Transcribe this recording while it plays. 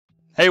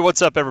Hey,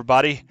 what's up,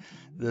 everybody?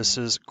 This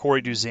is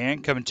Corey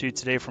Duzan coming to you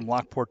today from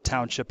Lockport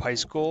Township High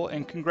School,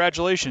 and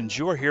congratulations,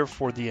 you are here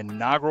for the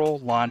inaugural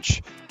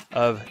launch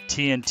of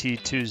TNT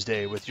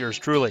Tuesday with yours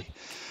truly.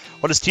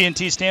 What does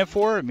TNT stand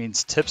for? It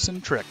means tips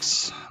and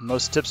tricks.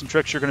 Most tips and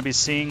tricks you're going to be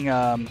seeing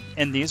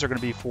in these are going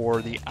to be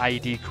for the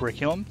IED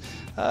curriculum,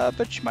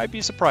 but you might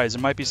be surprised.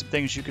 There might be some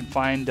things you can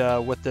find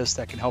with this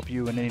that can help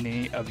you in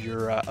any of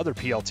your other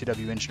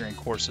PLTW engineering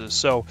courses.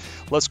 So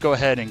let's go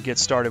ahead and get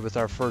started with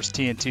our first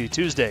TNT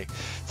Tuesday.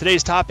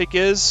 Today's topic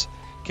is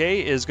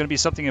going to be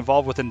something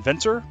involved with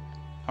Inventor.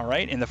 All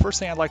right, and the first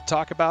thing I'd like to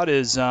talk about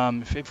is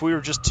if we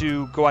were just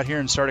to go out here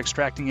and start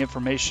extracting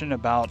information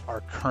about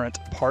our current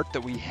part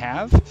that we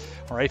have.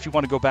 All right, if you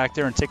want to go back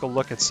there and take a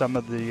look at some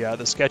of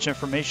the sketch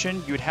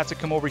information, you would have to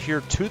come over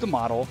here to the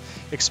model,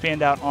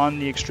 expand out on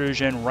the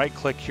extrusion,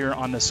 right-click here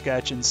on the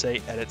sketch and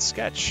say Edit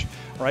Sketch.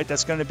 All right,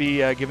 that's going to be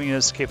giving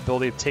us the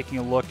capability of taking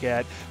a look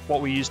at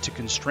what we use to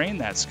constrain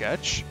that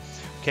sketch.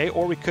 Okay,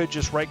 or we could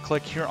just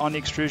right-click here on the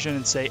extrusion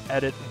and say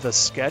Edit the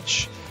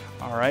Sketch.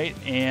 All right,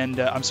 and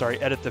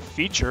edit the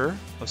feature.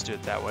 Let's do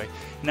it that way.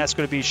 And that's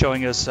going to be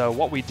showing us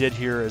what we did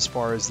here as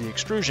far as the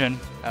extrusion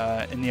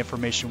and the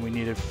information we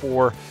needed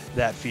for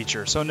that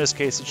feature. So in this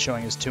case, it's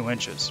showing us 2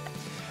 inches.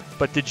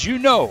 But did you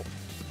know,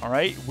 all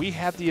right, we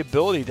have the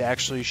ability to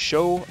actually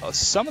show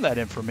some of that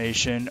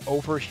information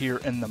over here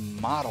in the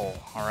model,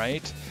 all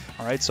right?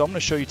 So I'm going to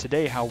show you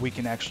today how we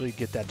can actually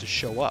get that to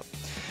show up.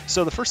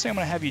 So the first thing I'm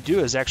going to have you do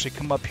is actually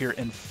come up here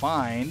and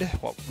find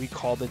what we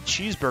call the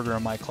cheeseburger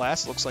in my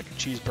class. It looks like a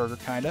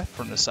cheeseburger kind of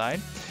from the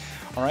side.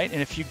 All right,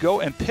 and if you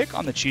go and pick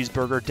on the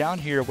cheeseburger, down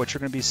here what you're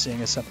going to be seeing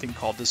is something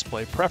called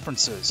display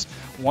preferences.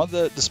 One of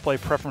the display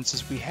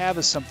preferences we have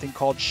is something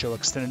called show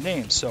extended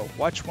names. So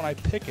watch when I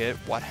pick it,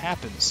 what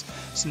happens.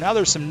 So now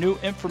there's some new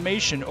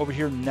information over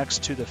here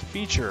next to the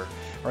feature.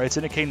 All right, it's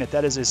indicating that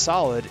that is a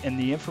solid, and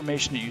the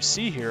information that you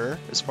see here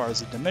as far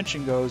as the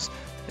dimension goes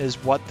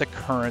is what the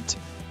current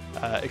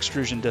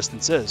extrusion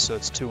distance is, so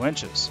it's 2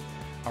 inches.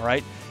 All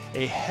right,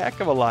 a heck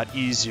of a lot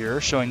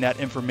easier showing that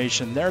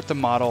information there at the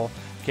model,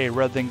 okay,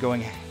 rather than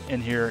going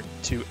in here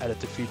to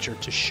edit the feature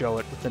to show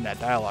it within that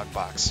dialog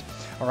box.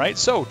 All right,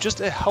 so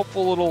just a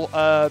helpful little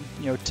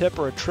tip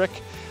or a trick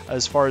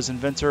as far as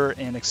Inventor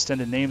and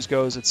extended names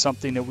goes. It's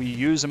something that we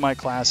use in my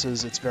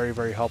classes. It's very,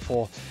 very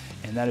helpful,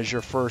 and that is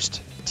your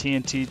first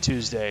TNT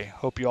Tuesday.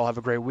 Hope you all have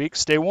a great week.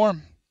 Stay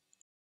warm.